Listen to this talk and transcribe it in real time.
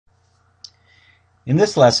In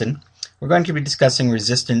this lesson, we're going to be discussing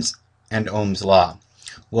resistance and Ohm's law.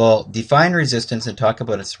 We'll define resistance and talk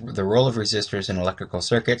about the role of resistors in electrical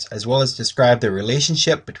circuits, as well as describe the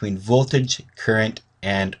relationship between voltage, current,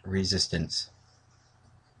 and resistance.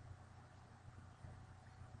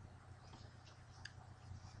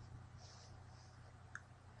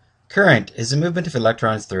 Current is the movement of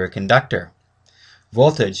electrons through a conductor.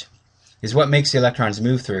 Voltage is what makes the electrons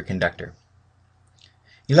move through a conductor.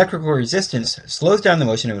 Electrical resistance slows down the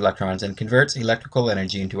motion of electrons and converts electrical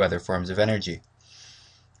energy into other forms of energy.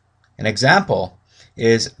 An example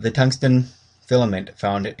is the tungsten filament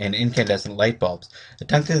found in incandescent light bulbs.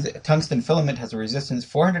 The tungsten filament has a resistance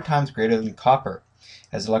 400 times greater than copper.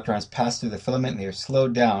 As electrons pass through the filament, they are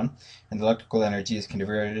slowed down, and the electrical energy is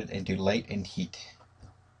converted into light and heat.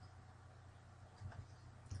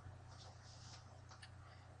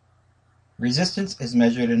 Resistance is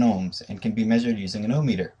measured in ohms and can be measured using an ohm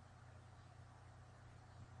meter.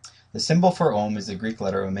 The symbol for ohm is the Greek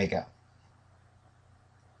letter omega.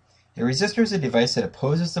 A resistor is a device that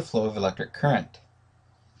opposes the flow of electric current.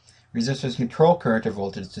 Resistors control current or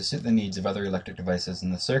voltage to suit the needs of other electric devices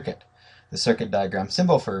in the circuit. The circuit diagram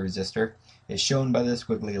symbol for a resistor is shown by the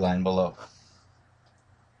squiggly line below.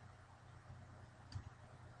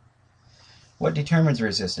 What determines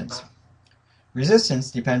resistance?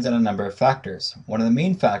 Resistance depends on a number of factors. One of the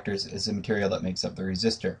main factors is the material that makes up the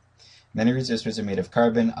resistor. Many resistors are made of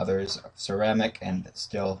carbon, others of ceramic, and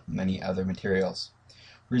still many other materials.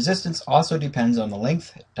 Resistance also depends on the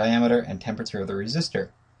length, diameter, and temperature of the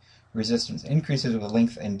resistor. Resistance increases with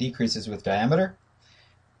length and decreases with diameter.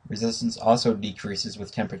 Resistance also decreases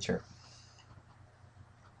with temperature.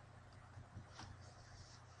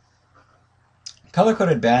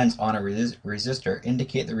 Color-coded bands on a resistor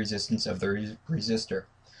indicate the resistance of the resistor.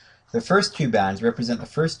 The first two bands represent the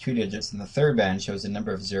first two digits, and the third band shows the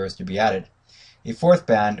number of zeros to be added. A fourth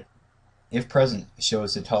band, if present,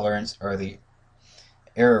 shows the tolerance or the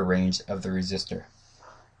error range of the resistor.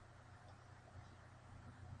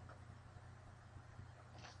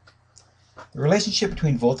 The relationship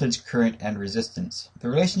between voltage, current, and resistance. The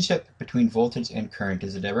relationship between voltage and current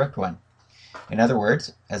is a direct one. In other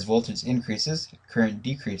words, as voltage increases, current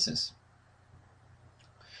decreases.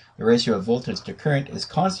 The ratio of voltage to current is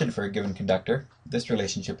constant for a given conductor. This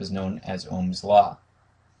relationship is known as Ohm's law.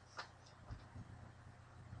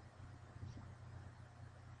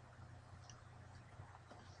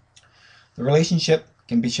 The relationship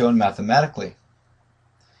can be shown mathematically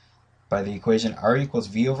by the equation R equals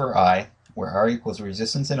V over I, where R equals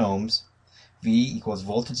resistance in ohms, V equals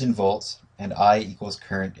voltage in volts, and I equals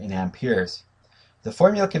current in amperes. The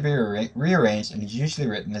formula can be rearranged and is usually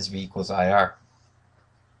written as V equals IR.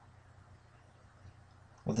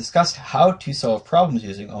 We'll discuss how to solve problems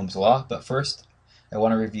using Ohm's law, but first I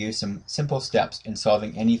want to review some simple steps in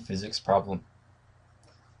solving any physics problem.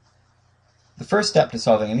 The first step to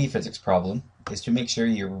solving any physics problem is to make sure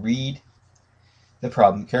you read the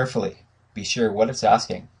problem carefully. Be sure what it's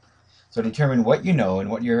asking. So determine what you know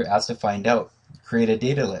and what you're asked to find out. Create a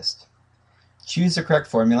data list. Choose the correct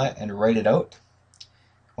formula and write it out.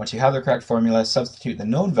 Once you have the correct formula, substitute the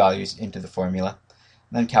known values into the formula,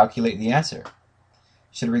 and then calculate the answer. You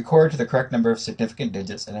should record the correct number of significant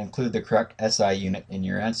digits and include the correct SI unit in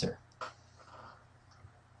your answer.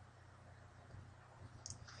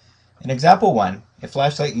 In example 1, a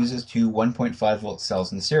flashlight uses two 1.5 volt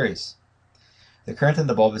cells in series. The current in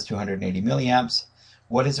the bulb is 280 milliamps.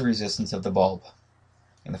 What is the resistance of the bulb?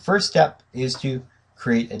 And the first step is to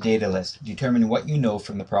create a data list. Determine what you know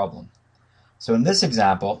from the problem. So in this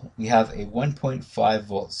example, we have a 1.5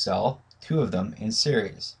 volt cell, two of them in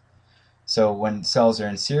series. So when cells are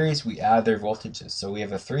in series, we add their voltages. So we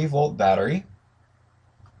have a 3 volt battery.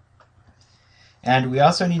 And we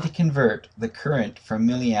also need to convert the current from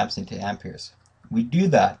milliamps into amperes. We do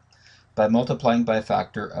that by multiplying by a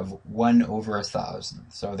factor of 1 over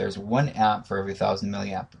 1,000. So there's 1 amp for every 1,000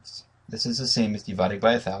 milliamps. This is the same as dividing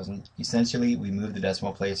by 1,000. Essentially, we move the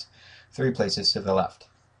decimal place 3 places to the left.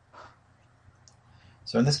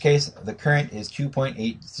 So in this case, the current is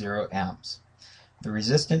 2.80 amps. The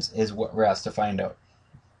resistance is what we're asked to find out.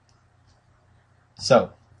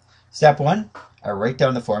 So, step 1, I write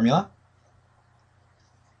down the formula.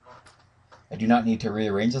 I do not need to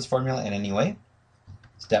rearrange this formula in any way.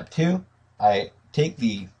 Step 2, I take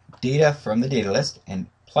the data from the data list and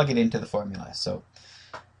plug it into the formula. So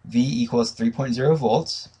V equals 3.0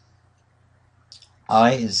 volts.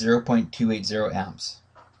 I is 0.280 amps.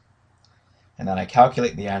 And then I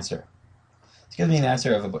calculate the answer. This gives me an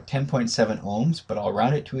answer of about 10.7 ohms, but I'll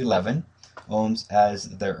round it to 11 ohms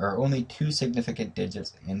as there are only two significant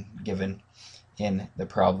digits given in the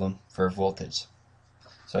problem for voltage.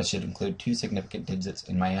 So I should include 2 significant digits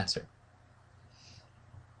in my answer.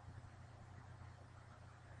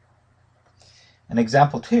 In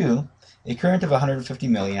example 2, a current of 150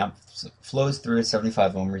 milliamps flows through a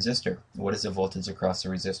 75 ohm resistor. What is the voltage across the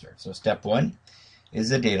resistor? So step 1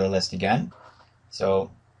 is the data list again. So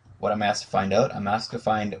what I'm asked to find out, I'm asked to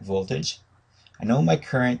find voltage. I know my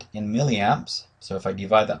current in milliamps, so if I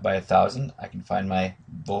divide that by 1,000, I can find my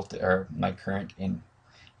my current in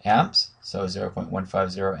amps, so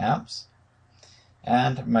 0.150 amps.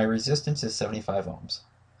 And my resistance is 75 ohms.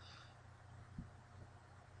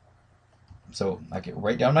 So I can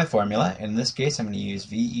write down my formula. In this case, I'm going to use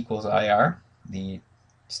V equals IR, the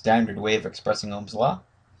standard way of expressing Ohm's law,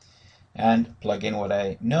 and plug in what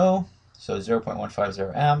I know. So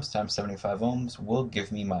 0.150 amps times 75 ohms will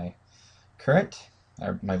give me my current,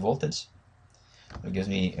 or my voltage. It gives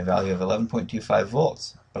me a value of 11.25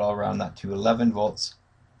 volts, but I'll round that to 11 volts,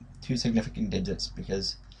 2 significant digits,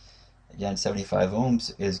 because again 75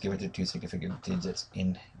 ohms is given to 2 significant digits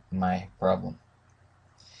in my problem.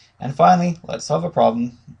 And finally, let's solve a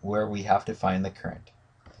problem where we have to find the current.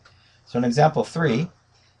 So in example 3,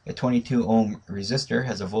 a 22 ohm resistor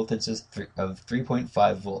has a voltage of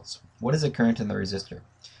 3.5 volts. What is the current in the resistor?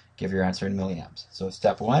 Give your answer in milliamps. So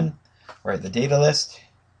step 1, write the data list.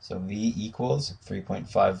 So V equals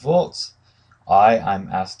 3.5 volts. I'm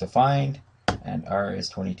asked to find, and R is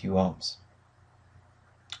 22 ohms.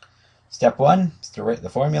 Step 1 is to write the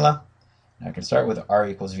formula. Now I can start with R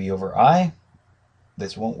equals V over I.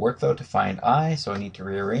 This won't work though to find I, so I need to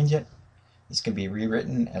rearrange it. This can be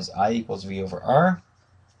rewritten as I equals V over R.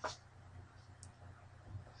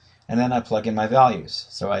 And then I plug in my values.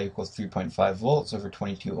 So I equals 3.5 volts over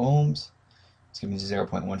 22 ohms. It's giving me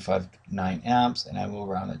 0.159 amps, and I will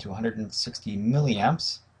round it to 160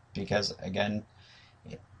 milliamps because, again,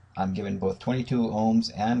 I'm given both 22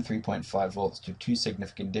 ohms and 3.5 volts to 2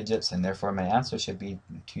 significant digits, and therefore my answer should be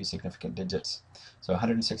 2 significant digits. So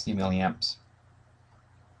 160 milliamps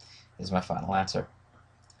is my final answer.